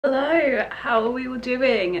Hello, how are we all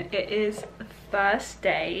doing? It is the first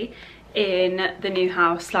day in the new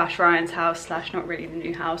house slash Ryan's house slash not really the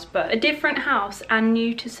new house, but a different house and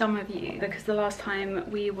new to some of you because the last time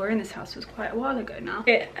we were in this house was quite a while ago now.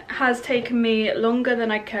 It has taken me longer than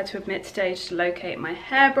I care to admit today to locate my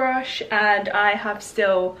hairbrush, and I have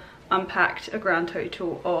still unpacked a grand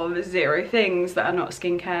total of 0 things that are not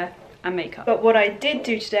skincare and makeup. But what I did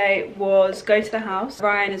do today was go to the house.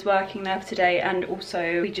 Ryan is working there for today, and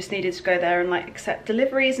also we just needed to go there and like accept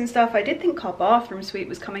deliveries and stuff. I did think our bathroom suite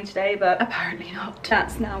was coming today, but apparently not.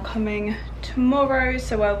 That's now coming tomorrow,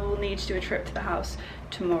 so I will need to do a trip to the house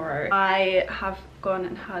tomorrow. I have gone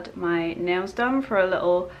and had my nails done for a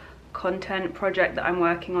little content project that I'm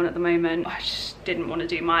working on at the moment. I just didn't want to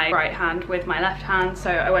do my right hand with my left hand, so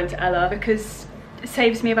I went to Ella because it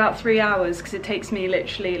saves me about 3 hours, because it takes me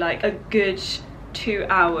literally like a good 2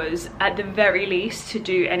 hours at the very least to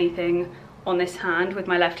do anything on this hand with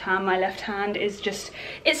my left hand. My left hand is just,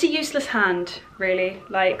 it's a useless hand really.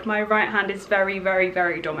 Like my right hand is very, very,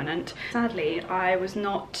 very dominant. Sadly, I was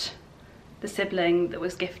not the sibling that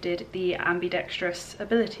was gifted the ambidextrous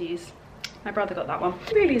abilities. My brother got that one.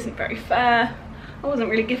 It really isn't very fair. I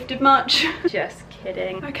wasn't really gifted much. Just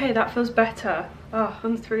kidding. Okay, that feels better. Oh,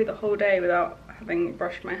 I'm through the whole day without having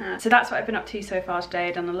brushed my hair. So that's what I've been up to so far today.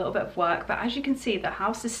 I've done a little bit of work, but as you can see, the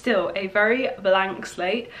house is still a very blank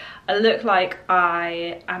slate. I look like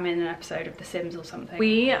I am in an episode of The Sims or something.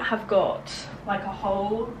 We have got like a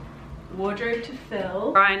whole wardrobe to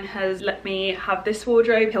fill. Ryan has let me have this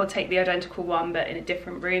wardrobe. He'll take the identical one but in a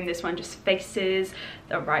different room. This one just faces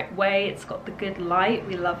the right way. It's got the good light.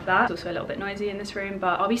 We love that. It's also a little bit noisy in this room,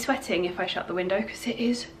 but I'll be sweating if I shut the window because it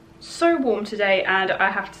is so warm today, and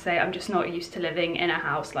I have to say I'm just not used to living in a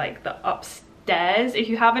house like the upstairs. If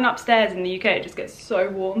you have an upstairs in the UK, it just gets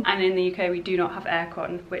so warm, and in the UK we do not have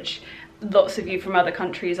aircon, which lots of you from other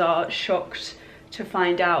countries are shocked to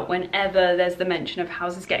find out. Whenever there's the mention of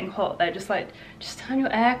houses getting hot, they're just like, just turn your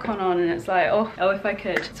aircon on, and it's like, oh if I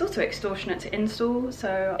could. It's also extortionate to install,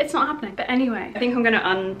 so it's not happening. But anyway, I think I'm gonna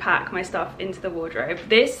unpack my stuff into the wardrobe.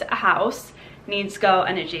 This house needs girl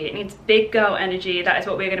energy. It needs big girl energy. That is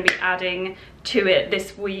what we're going to be adding to it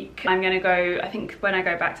this week. I'm going to go, I think when I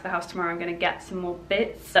go back to the house tomorrow, I'm going to get some more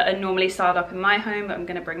bits that are normally styled up in my home, but I'm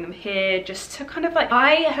going to bring them here just to kind of like,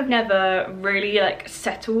 I have never really like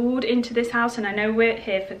settled into this house, and I know we're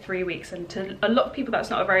here for 3 weeks, and to a lot of people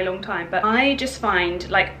that's not a very long time, but I just find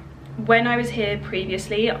like when I was here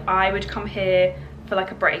previously, I would come here for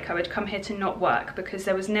like a break. I would come here to not work because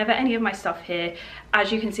there was never any of my stuff here. As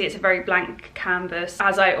you can see, it's a very blank canvas.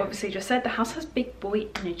 As I obviously just said, the house has big boy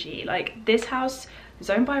energy. Like this house was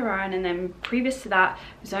owned by Ryan, and then previous to that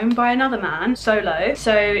it was owned by another man, solo.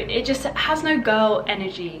 So it just has no girl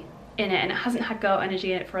energy in it, and it hasn't had girl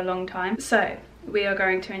energy in it for a long time. So we are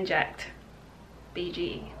going to inject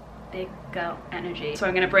BG, big girl energy. So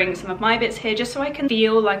I'm going to bring some of my bits here just so I can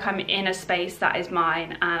feel like I'm in a space that is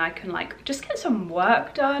mine, and I can like just get some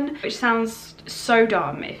work done, which sounds so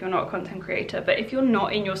dumb if you're not a content creator. But if you're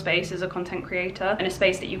not in your space as a content creator, in a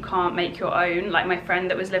space that you can't make your own, like my friend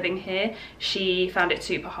that was living here, she found it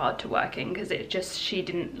super hard to work in because it just, she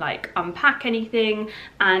didn't like unpack anything,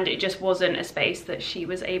 and it just wasn't a space that she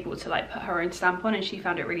was able to like put her own stamp on, and she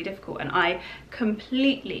found it really difficult. And I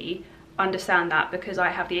completely understand that because I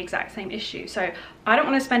have the exact same issue. So I don't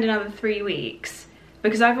want to spend another 3 weeks,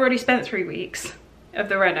 because I've already spent 3 weeks of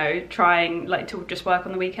the reno trying like to just work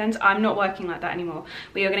on the weekends. I'm not working like that anymore.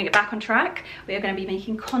 We are going to get back on track. We are going to be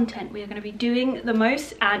making content. We are going to be doing the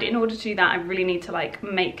most, and in order to do that I really need to like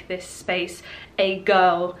make this space a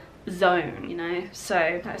girl zone, you know.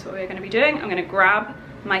 So that's what we're going to be doing. I'm going to grab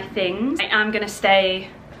my things. I am going to stay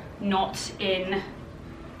not in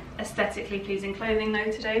aesthetically pleasing clothing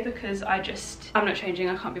though today, because I'm not changing.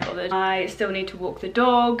 I can't be bothered. I still need to walk the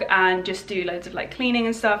dog and just do loads of like cleaning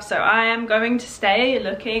and stuff, so I am going to stay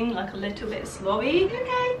looking like a little bit slobby.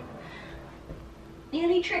 Okay,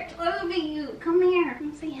 nearly tripped over you. Come here,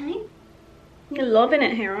 come say hi. You're loving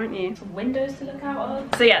it here, aren't you? Some windows to look out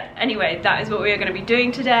of. So yeah, anyway, that is what we are going to be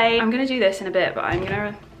doing today. I'm going to do this in a bit, but I'm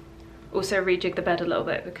going to also rejig the bed a little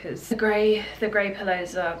bit because the grey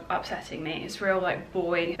pillows are upsetting me. It's real like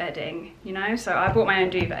boy bedding, you know. So I bought my own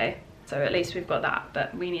duvet, so at least we've got that,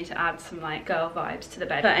 but we need to add some like girl vibes to the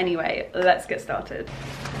bed. But anyway, let's get started.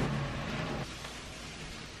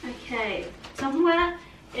 Okay, somewhere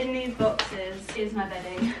in these boxes is my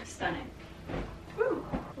bedding. Stunning. Ooh,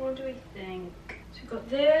 what do we think? So we've got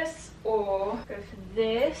this, or go for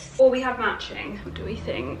this, or we have matching. What do we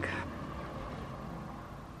think?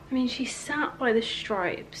 I mean, she sat by the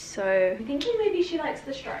stripes, so I'm thinking maybe she likes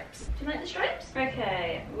the stripes. Do you like the stripes?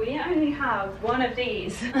 Okay, we only have one of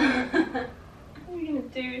these. What are we gonna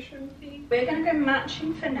do, Shrimpy? We're gonna go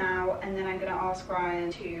matching for now, and then I'm gonna ask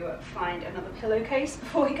Ryan to find another pillowcase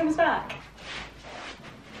before he comes back.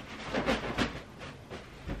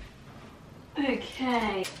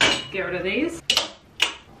 Okay, get rid of these.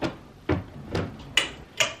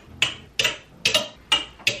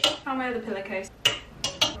 Found my other pillowcase.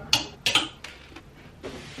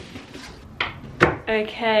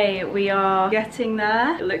 Okay, we are getting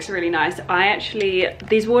there. It looks really nice.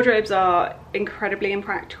 These wardrobes are incredibly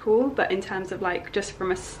impractical, but in terms of like just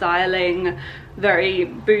from a styling, very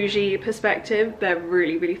bougie perspective, they're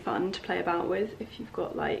really, really fun to play about with if you've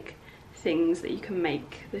got like things that you can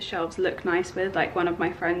make the shelves look nice with. Like one of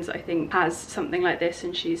my friends I think has something like this,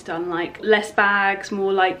 and she's done like less bags,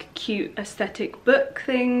 more like cute aesthetic book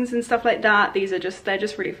things and stuff like that. They're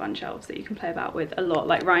just really fun shelves that you can play about with a lot.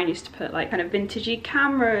 Like Ryan used to put like kind of vintagey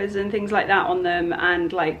cameras and things like that on them,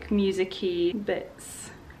 and like music-y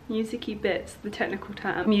bits, the technical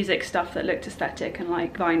term, music stuff that looked aesthetic, and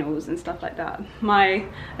like vinyls and stuff like that. My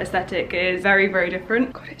aesthetic is very, very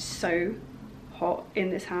different. God, it's so hot in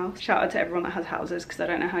this house. Shout out to everyone that has houses, because I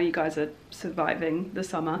don't know how you guys are surviving the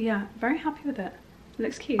summer. Yeah, very happy with it. It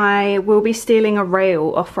looks cute. I will be stealing a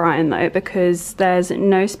rail off Ryan though, because there's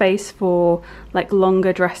no space for like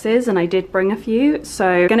longer dresses, and I did bring a few, so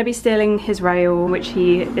I'm gonna be stealing his rail, which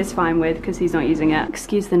he is fine with because he's not using it.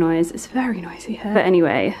 Excuse the noise, it's very noisy here. But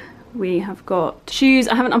anyway, we have got shoes.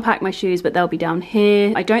 I haven't unpacked my shoes, but they'll be down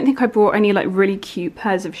here. I don't think I brought any like really cute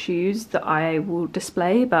pairs of shoes that I will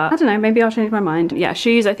display, but I don't know, maybe I'll change my mind. Yeah,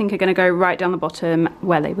 shoes I think are gonna go right down the bottom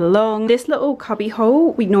where they belong. This little cubby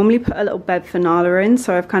hole, we normally put a little bed for Nala in,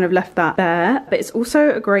 so I've kind of left that there, but it's also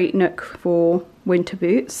a great nook for winter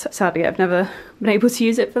boots. Sadly, I've never been able to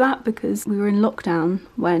use it for that because we were in lockdown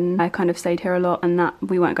when I kind of stayed here a lot, and that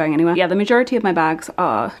we weren't going anywhere. Yeah, the majority of my bags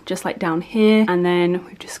are just like down here, and then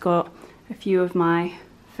we've just got a few of my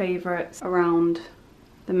favorites around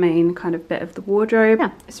the main kind of bit of the wardrobe. Yeah,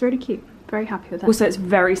 it's really cute. Very happy with it. Also, it's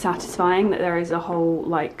very satisfying that there is a whole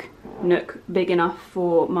like nook big enough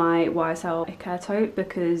for my YSL Icare tote,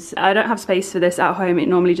 because I don't have space for this at home. It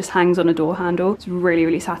normally just hangs on a door handle. It's really,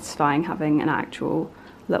 really satisfying having an actual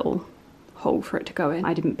little hole for it to go in.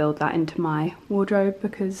 I didn't build that into my wardrobe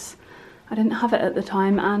because I didn't have it at the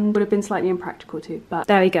time, and would have been slightly impractical too, but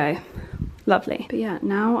there we go. Lovely. But yeah,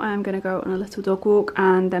 now I'm gonna go on a little dog walk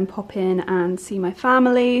and then pop in and see my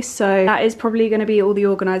family. So that is probably gonna be all the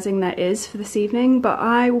organising there is for this evening, but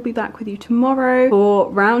I will be back with you tomorrow for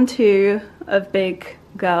round 2 of big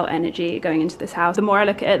girl energy going into this house. The more I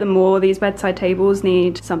look at it, the more these bedside tables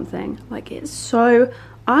need something. Like, it's so,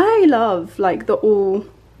 I love like the all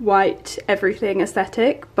white everything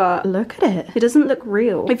aesthetic, but look at it, it doesn't look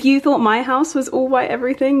real. If you thought my house was all white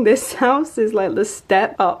everything, this house is like the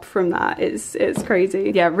step up from that. It's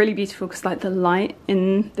crazy. Yeah, really beautiful, because like the light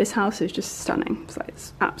in this house is just stunning. It's like,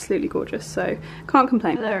 it's absolutely gorgeous, so can't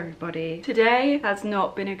complain. Hello everybody. Today has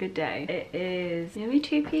not been a good day. It is nearly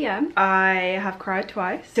 2 p.m. I have cried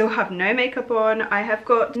twice, still have no makeup on. I have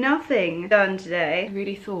got nothing done today. I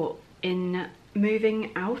really thought in moving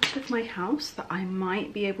out of my house that I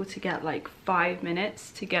might be able to get like 5 minutes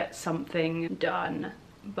to get something done,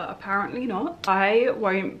 but apparently not. I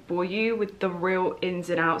won't bore you with the real ins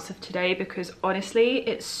and outs of today, because honestly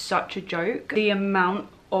it's such a joke. The amount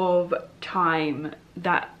of time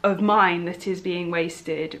of mine that is being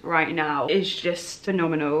wasted right now is just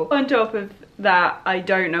phenomenal. On top of that, I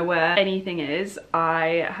don't know where anything is.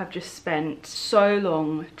 I have just spent so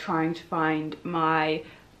long trying to find my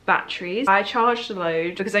batteries. I charged a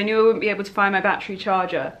load because I knew I wouldn't be able to find my battery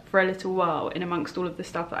charger for a little while in amongst all of the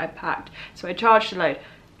stuff that I packed. So I charged a load.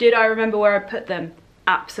 Did I remember where I put them?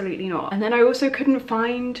 Absolutely not. And then I also couldn't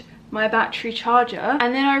find my battery charger,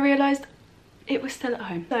 and then I realized it was still at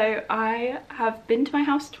home. So I have been to my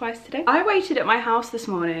house twice today. I waited at my house this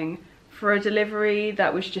morning for a delivery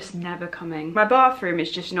that was just never coming. My bathroom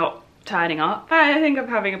is just not turning up. I think I'm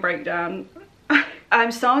having a breakdown.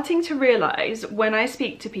 I'm starting to realise when I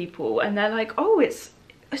speak to people and they're like, oh, it's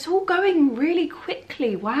all going really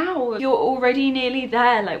quickly. Wow, you're already nearly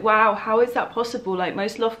there. Like, wow, how is that possible? Like,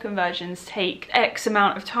 most loft conversions take X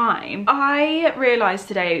amount of time. I realised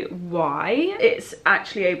today why it's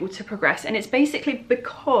actually able to progress, and it's basically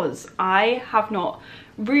because I have not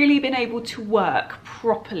really been able to work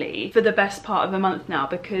properly for the best part of a month now,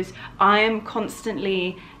 because I am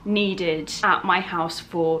constantly needed at my house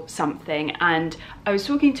for something. And I was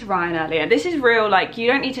talking to Ryan earlier, this is real, like, you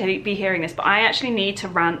don't need to be hearing this, but I actually need to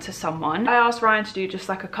rant to someone. I asked Ryan to do just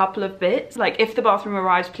like a couple of bits, like, if the bathroom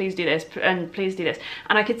arrives, please do this, and please do this.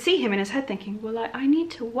 And I could see him in his head thinking, well, like, I need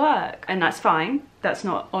to work, and that's fine, that's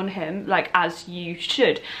not on him, like, as you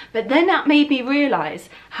should. But then that made me realize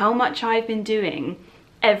how much I've been doing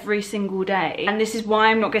every single day, and this is why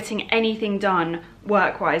I'm not getting anything done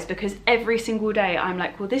work-wise, because every single day I'm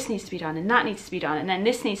like, well, this needs to be done, and that needs to be done, and then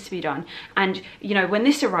this needs to be done, and you know, when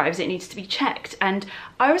this arrives it needs to be checked. And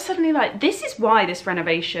I was suddenly like, this is why this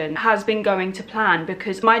renovation has been going to plan,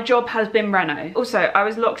 because my job has been reno. Also, I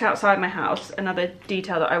was locked outside my house, another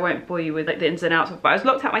detail that I won't bore you with like the ins and outs of, but I was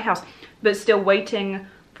locked out my house but still waiting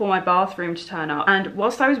for my bathroom to turn up. And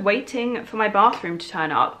whilst I was waiting for my bathroom to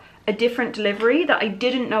turn up, a different delivery that I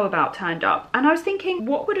didn't know about turned up. And I was thinking,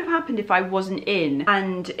 what would have happened if I wasn't in,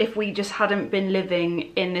 and if we just hadn't been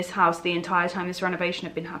living in this house the entire time this renovation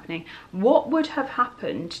had been happening? What would have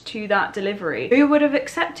happened to that delivery? Who would have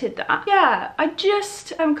accepted that? Yeah, I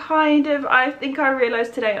just am kind of, I think I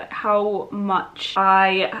realized today like how much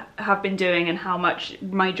I have been doing and how much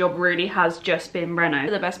my job really has just been reno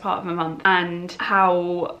for the best part of a month, and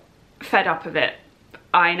how fed up of it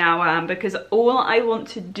I now am, because all I want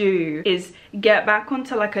to do is get back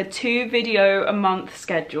onto like a 2 video a month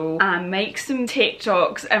schedule and make some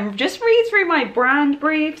TikToks and just read through my brand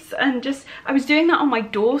briefs. And just, I was doing that on my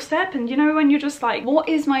doorstep, and you know, when you're just like, what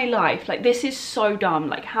is my life? Like, this is so dumb.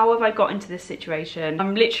 Like, how have I got into this situation?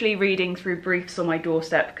 I'm literally reading through briefs on my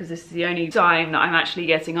doorstep because this is the only time that I'm actually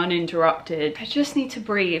getting uninterrupted. I just need to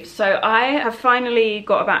breathe. So I have finally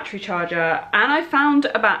got a battery charger, and I found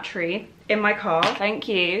a battery in my car. Thank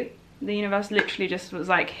you. The universe literally just was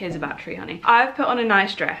like, here's a battery, honey. I've put on a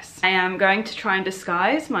nice dress. I am going to try and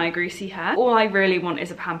disguise my greasy hair. All I really want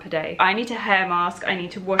is a pamper day. I need a hair mask. I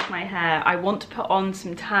need to wash my hair. I want to put on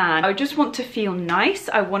some tan. I just want to feel nice.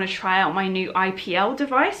 I want to try out my new IPL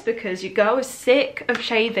device because your girl is sick of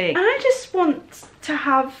shaving. And I just want to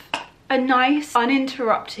have a nice,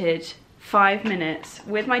 uninterrupted 5 minutes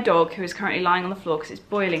with my dog, who is currently lying on the floor because it's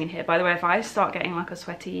boiling in here. By the way, if I start getting like a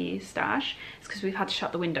sweaty stash, it's because we've had to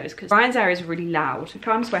shut the windows, because Ryan's area is really loud. If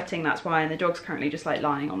I'm sweating, that's why, and the dog's currently just like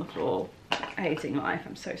lying on the floor, hating life.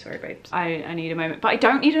 I'm so sorry, babes. I need a moment, but I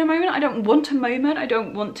don't need a moment. I don't want a moment. I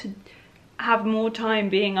don't want to have more time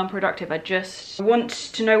being unproductive. I just want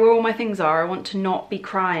to know where all my things are. I want to not be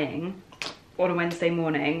crying on a Wednesday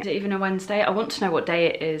morning. Is it even a Wednesday? I want to know what day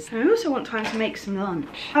it is. I also want time to make some lunch.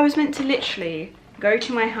 I was meant to literally go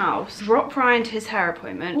to my house, drop Ryan to his hair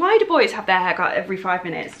appointment. Why do boys have their hair cut every 5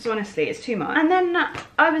 minutes? It's honestly, it's too much. And then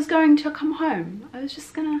I was going to come home. I was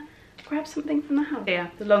just gonna grab something from the house. Yeah,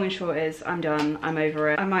 the long and short is, I'm done, I'm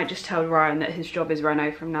over it. I might just tell Ryan that his job is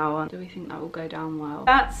reno from now on. Do we think that will go down well?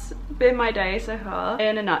 That's been my day so far,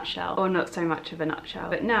 in a nutshell, or not so much of a nutshell.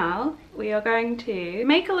 But now we are going to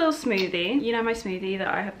make a little smoothie. You know, my smoothie that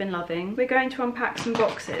I have been loving. We're going to unpack some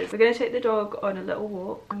boxes. We're going to take the dog on a little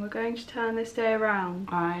walk, and we're going to turn this day around.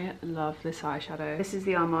 I love this eyeshadow. This is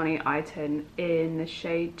the Armani Eye-Tint in the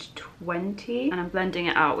shade 20, and I'm blending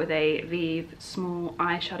it out with a Vive small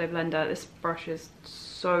eyeshadow blender. This brush is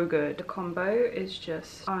so good. The combo is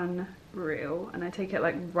just unreal, and I take it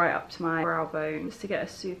like right up to my brow bone just to get a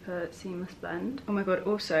super seamless blend. Oh my god,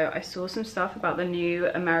 also I saw some stuff about the new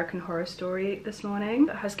American Horror Story this morning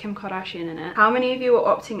that has Kim Kardashian in it. How many of you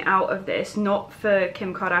are opting out of this, not for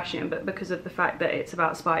Kim Kardashian, but because of the fact that it's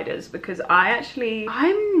about spiders? Because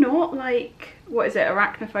I'm not like, what is it,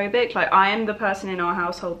 arachnophobic? Like, I am the person in our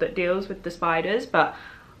household that deals with the spiders, but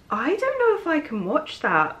I don't know if I can watch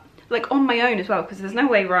that, like, on my own as well, because there's no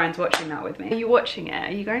way Ryan's watching that with me. Are you watching it?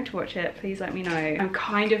 Are you going to watch it? Please let me know. I'm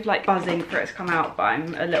kind of like buzzing for it to come out, but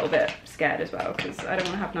I'm a little bit scared as well because I don't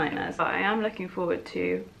want to have nightmares. But I am looking forward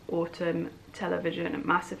to autumn television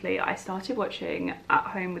massively. I started watching At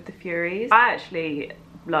Home with the Furies. I actually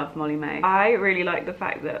love Molly May. I really like the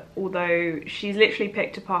fact that although she's literally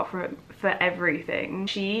picked apart for everything,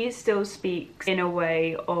 she still speaks in a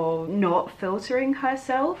way of not filtering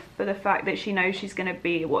herself for the fact that she knows she's gonna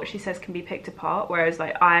be, what she says can be picked apart. Whereas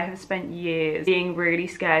like, I have spent years being really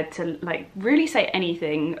scared to like really say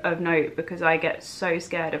anything of note, because I get so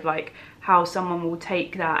scared of like how someone will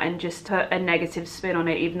take that and just put a negative spin on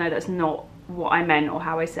it, even though that's not what I meant or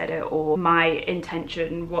how I said it or my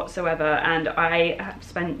intention whatsoever. And I have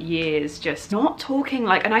spent years just not talking,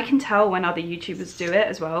 like, and I can tell when other YouTubers do it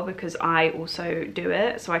as well, because I also do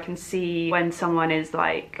it, so I can see when someone is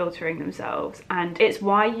like filtering themselves. And it's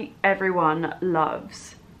why everyone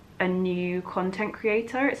loves a new content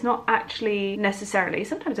creator. It's not actually necessarily,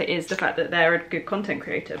 sometimes it is the fact that they're a good content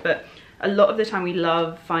creator, but a lot of the time we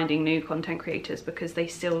love finding new content creators because they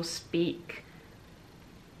still speak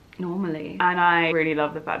normally. And I really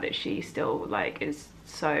love the fact that she still like is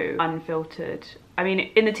so unfiltered. I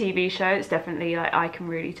mean, in the TV show, it's definitely like, I can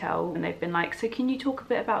really tell, and they've been like, so can you talk a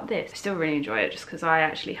bit about this? I still really enjoy it just because I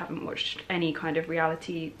actually haven't watched any kind of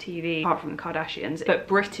reality TV apart from the Kardashians, but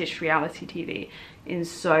British reality TV in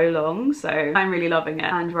so long, so I'm really loving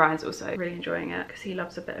it. And Ryan's also really enjoying it because he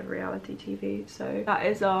loves a bit of reality TV. So that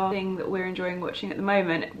is our thing that we're enjoying watching at the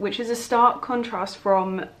moment, which is a stark contrast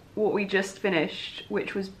from what we just finished,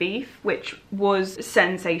 which was Beef, which was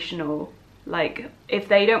sensational. Like, if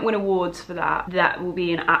they don't win awards for that, that will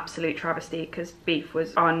be an absolute travesty because Beef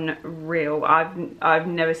was unreal. I've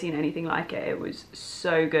never seen anything like it. It was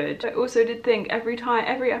so good. I also did think every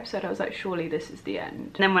episode I was like, surely this is the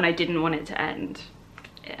end. And then when I didn't want it to end,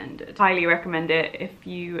 it ended. Highly recommend it if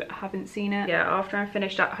you haven't seen it. Yeah, after I'm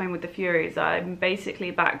finished At Home with the Furies, I'm basically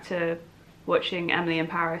back to watching Emily in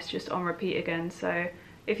Paris just on repeat again. So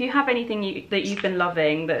if you have anything that you've been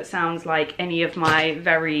loving that sounds like any of my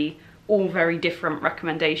all very different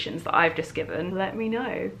recommendations that I've just given, let me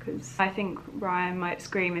know, because I think Ryan might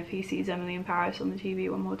scream if he sees Emily in Paris on the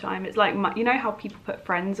TV one more time. It's like, you know how people put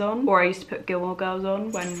Friends on, or I used to put Gilmore Girls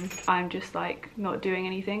on when I'm just like not doing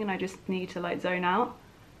anything and I just need to like zone out?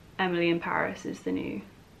 Emily in Paris is the new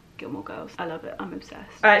Gilmore Girls. I love it. I'm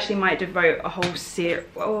obsessed. I actually might devote a whole series.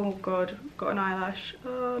 Oh god, got an eyelash.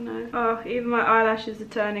 Oh no. Oh, even my eyelashes are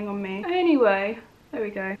turning on me. Anyway, there we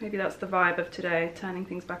go. Maybe that's the vibe of today, turning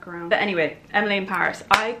things back around. But anyway, Emily in Paris.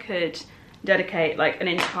 I could dedicate like an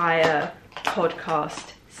entire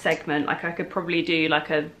podcast segment. Like I could probably do like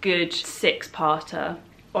a good 6-parter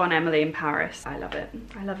on Emily in Paris. I love it.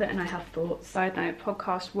 I love it and I have thoughts. Side note,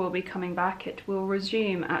 podcast will be coming back. It will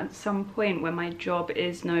resume at some point when my job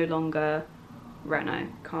is no longer Reno.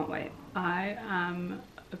 Can't wait. I am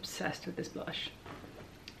obsessed with this blush.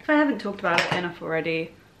 If I haven't talked about it enough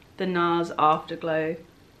already, the NARS Afterglow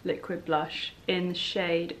liquid blush in the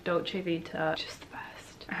shade Dolce Vita, just the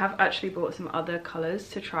best. I have actually bought some other colours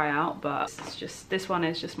to try out, but this one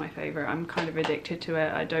is just my favourite. I'm kind of addicted to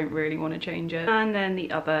it. I don't really want to change it. And then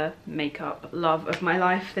the other makeup love of my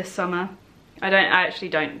life this summer. I actually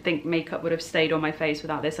don't think makeup would have stayed on my face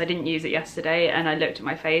without this. I didn't use it yesterday and I looked at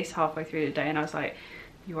my face halfway through the day and I was like,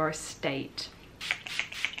 you are a state.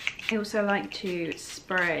 I also like to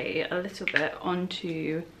spray a little bit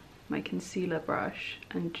onto my concealer brush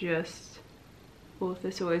and just, well,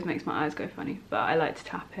 this always makes my eyes go funny, but I like to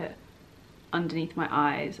tap it underneath my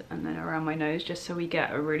eyes and then around my nose just so we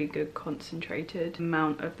get a really good concentrated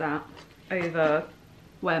amount of that over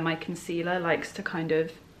where my concealer likes to kind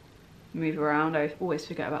of move around. I always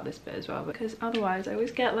forget about this bit as well because otherwise I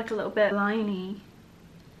always get like a little bit liney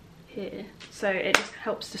here, so it just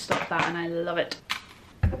helps to stop that and I love it.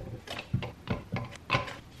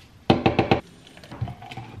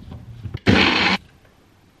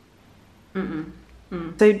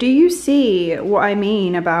 So do you see what I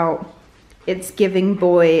mean about it's giving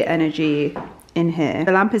boy energy in here?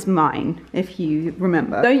 The lamp is mine, if you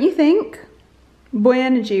remember. Don't you think? Boy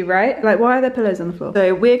energy, right? Like, why are there pillows on the floor?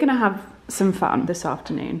 So we're gonna have some fun this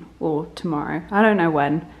afternoon or tomorrow. I don't know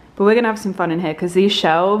when, but we're gonna have some fun in here because these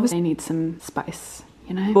shelves, they need some spice,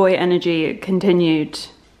 you know? Boy energy continued.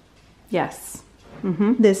 Yes.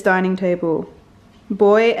 This dining table.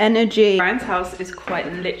 Boy energy. Ryan's house is quite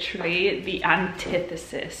literally the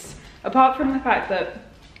antithesis. Apart from the fact that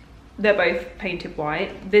they're both painted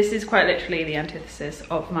white, this is quite literally the antithesis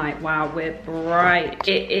of my, wow, we're bright.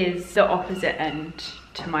 It is the opposite end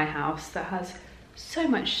to my house that has so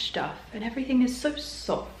much stuff and everything is so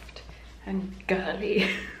soft and girly.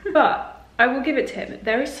 But I will give it to him.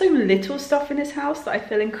 There is so little stuff in this house that I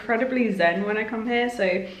feel incredibly zen when I come here.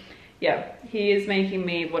 So yeah, he is making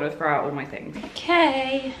me want to throw out all my things.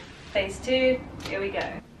 Okay, phase 2, here we go.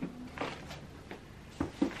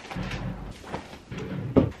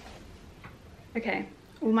 Okay,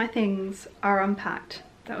 all my things are unpacked.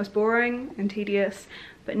 That was boring and tedious,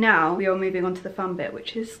 but now we are moving on to the fun bit,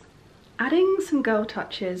 which is adding some girl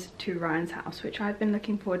touches to Ryan's house, which I've been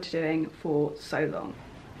looking forward to doing for so long.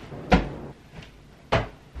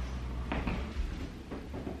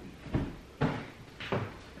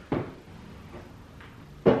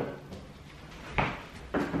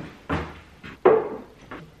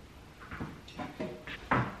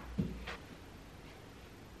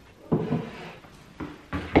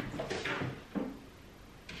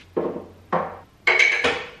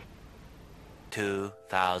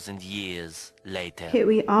 2,000 years later. Here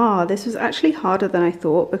we are. This was actually harder than I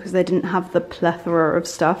thought because they didn't have the plethora of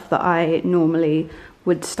stuff that I normally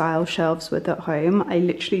would style shelves with at home. I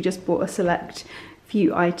literally just bought a select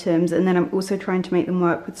few items, and then I'm also trying to make them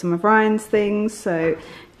work with some of Ryan's things. So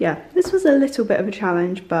yeah, this was a little bit of a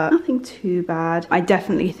challenge, but nothing too bad. I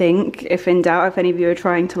definitely think, if in doubt, if any of you are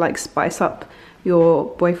trying to like spice up your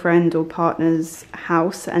boyfriend or partner's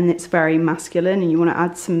house and it's very masculine and you want to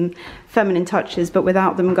add some feminine touches but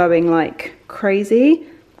without them going like crazy,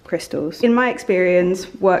 crystals, in my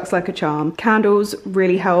experience, works like a charm. Candles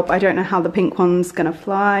really help. I don't know how the pink one's gonna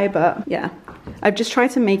fly, but yeah. I've just tried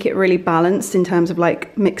to make it really balanced in terms of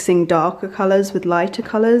like mixing darker colors with lighter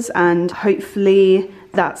colors, and hopefully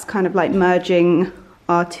that's kind of like merging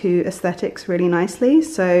our two aesthetics really nicely.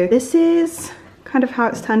 So this is kind of how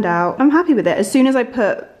it's turned out. I'm happy with it. As soon as I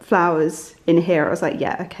put flowers in here, I was like,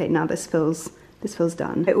 yeah, okay, now this feels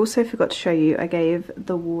done. I also forgot to show you, I gave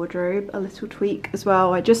the wardrobe a little tweak as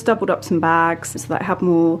well. I just doubled up some bags so that I have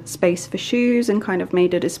more space for shoes and kind of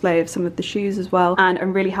made a display of some of the shoes as well. And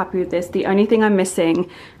I'm really happy with this. The only thing I'm missing,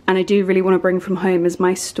 and I do really want to bring from home, is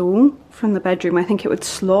my stool from the bedroom. I think it would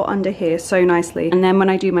slot under here so nicely. And then when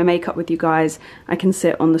I do my makeup with you guys, I can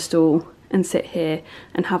sit on the stool and sit here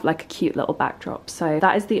and have like a cute little backdrop. So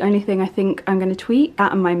that is the only thing I think I'm going to tweak.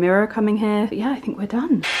 That and my mirror coming here. But yeah, I think we're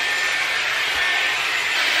done.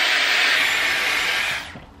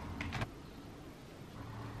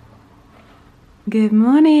 Good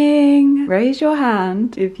morning. Raise your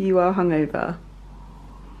hand if you are hungover.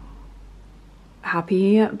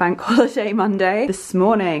 Happy Bank Holiday Monday. This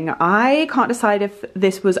morning, I can't decide if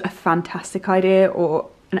this was a fantastic idea or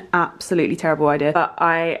an absolutely terrible idea, but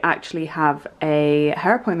I actually have a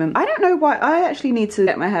hair appointment. I don't know why. I actually need to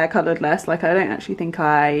get my hair coloured less. Like, I don't actually think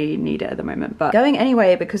I need it at the moment, but going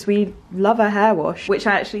anyway because we love a hair wash, which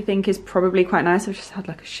I actually think is probably quite nice. I've just had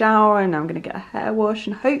like a shower and now I'm gonna get a hair wash,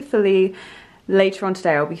 and hopefully later on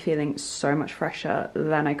today I'll be feeling so much fresher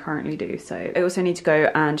than I currently do. So I also need to go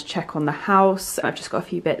and check on the house. I've just got a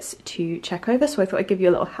few bits to check over, so I thought I'd give you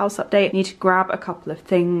a little house update. I need to grab a couple of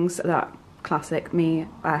things that, classic me,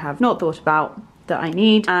 I have not thought about that I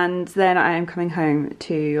need, and then I am coming home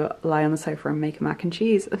to lie on the sofa and make a mac and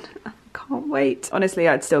cheese. Can't wait. Honestly,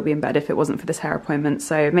 I'd still be in bed if it wasn't for this hair appointment,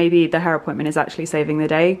 so maybe the hair appointment is actually saving the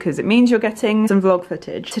day because it means you're getting some vlog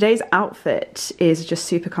footage. Today's outfit is just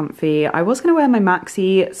super comfy. I was gonna wear my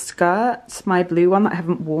maxi skirt, my blue one that I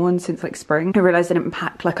haven't worn since like spring. I realized I didn't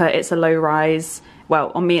pack like it's a low rise.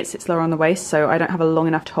 Well, on me it sits lower on the waist, so I don't have a long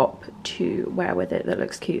enough top to wear with it that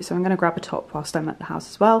looks cute. So I'm gonna grab a top whilst I'm at the house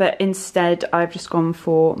as well. But instead, I've just gone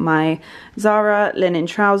for my Zara linen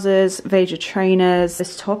trousers, Veja trainers.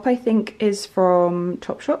 This top I think is from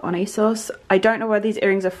Topshop on ASOS. I don't know where these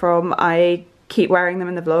earrings are from. I keep wearing them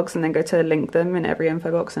in the vlogs and then go to link them in every info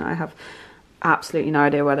box, and I have absolutely no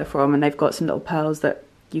idea where they're from. And they've got some little pearls that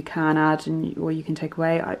you can add or you can take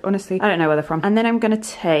away. Honestly, I don't know where they're from. And then I'm gonna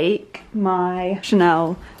take my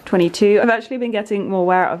Chanel 22. I've actually been getting more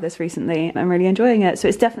wear out of this recently. I'm really enjoying it. So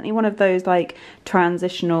it's definitely one of those like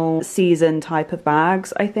transitional season type of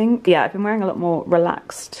bags, I think. Yeah, I've been wearing a lot more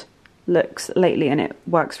relaxed looks lately and it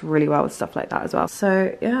works really well with stuff like that as well.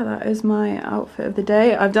 So yeah, that is my outfit of the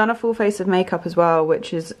day. I've done a full face of makeup as well,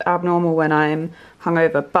 which is abnormal when I'm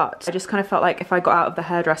hungover, but I just kind of felt like if I got out of the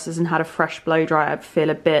hairdressers and had a fresh blow dry, I'd feel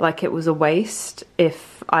a bit like it was a waste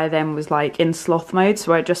if I then was like in sloth mode.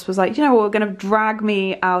 So I just was like, you know what, we're gonna drag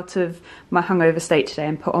me out of my hungover state today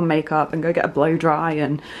and put on makeup and go get a blow dry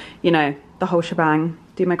and, you know, the whole shebang.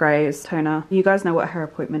 Do my greys, toner. You guys know what a hair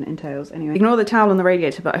appointment entails anyway. Ignore the towel on the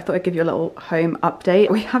radiator, but I thought I'd give you a little home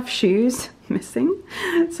update. We have shoes missing,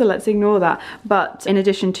 so let's ignore that. But in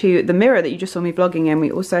addition to the mirror that you just saw me vlogging in,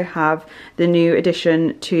 we also have the new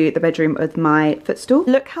addition to the bedroom with my footstool.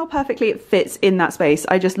 Look how perfectly it fits in that space.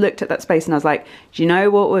 I just looked at that space and I was like, do you know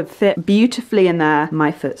what would fit beautifully in there?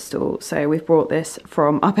 My footstool. So we've brought this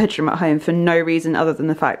from our bedroom at home for no reason other than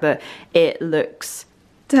the fact that it looks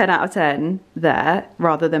 10 out of 10 there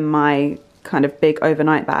rather than my kind of big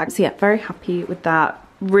overnight bag. So yeah, very happy with that.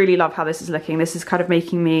 Really love how this is looking. This is kind of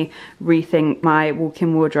making me rethink my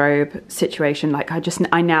walk-in wardrobe situation. Like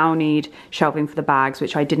I now need shelving for the bags,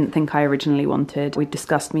 which I didn't think I originally wanted. We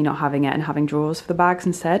discussed me not having it and having drawers for the bags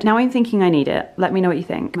instead. Now I'm thinking I need it. Let me know what you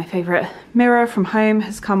think. My favorite mirror from home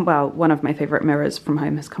has come, well, one of my favorite mirrors from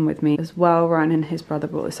home has come with me as well. Ryan and his brother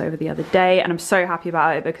brought this over the other day and I'm so happy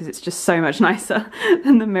about it because it's just so much nicer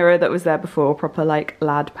than the mirror that was there before. Proper like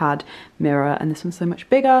lad pad mirror, and this one's so much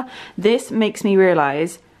bigger. This makes me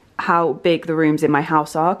realize how big the rooms in my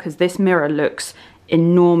house are because this mirror looks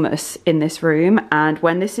enormous in this room, and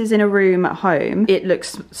when this is in a room at home it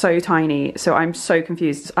looks so tiny, so I'm so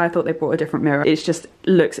confused. I thought they brought a different mirror. It just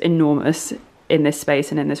looks enormous in this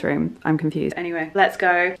space and in this room. I'm confused. Anyway, let's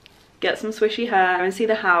go get some swishy hair and see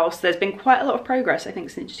the house. There's been quite a lot of progress, I think,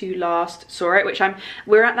 since you last saw it, which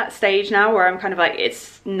we're at that stage now where I'm kind of like,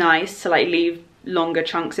 it's nice to like leave longer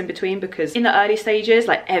chunks in between, because in the early stages,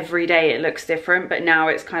 like every day it looks different, but now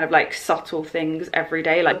it's kind of like subtle things every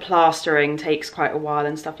day, like plastering takes quite a while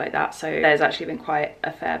and stuff like that. So there's actually been quite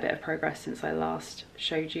a fair bit of progress since I last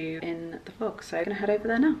showed you in the vlog. So I'm gonna head over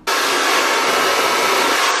there now.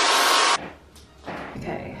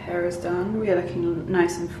 Okay, hair is done. We are looking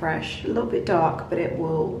nice and fresh. A little bit dark, but it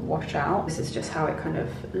will wash out. This is just how it kind of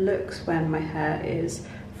looks when my hair is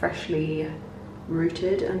freshly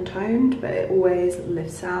rooted and toned, but it always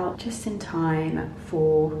lifts out just in time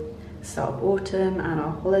for the start of autumn and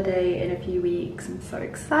our holiday in a few weeks. I'm so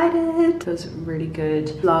excited. It was really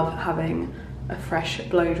good. Love having a fresh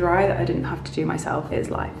blow dry that I didn't have to do myself. It is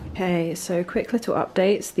life. Okay, so quick little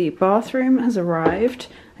updates. The bathroom has arrived.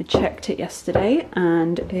 I checked it yesterday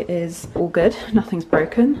and it is all good. Nothing's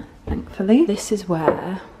broken, thankfully. This is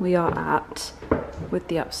where we are at with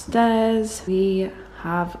the upstairs. We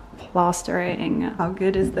have plastering. How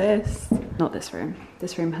good is this? Not this room.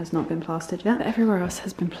 This room has not been plastered yet. But everywhere else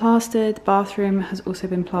has been plastered. The bathroom has also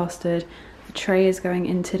been plastered. The tray is going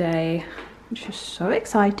in today, which is so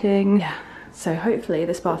exciting. Yeah, so hopefully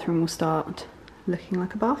this bathroom will start looking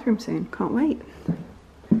like a bathroom soon. Can't wait.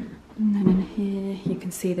 And then in here, you can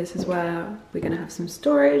see this is where we're gonna have some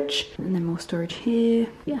storage, and then more storage here.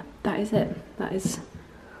 Yeah, that is it. That is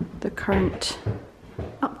the current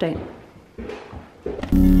update.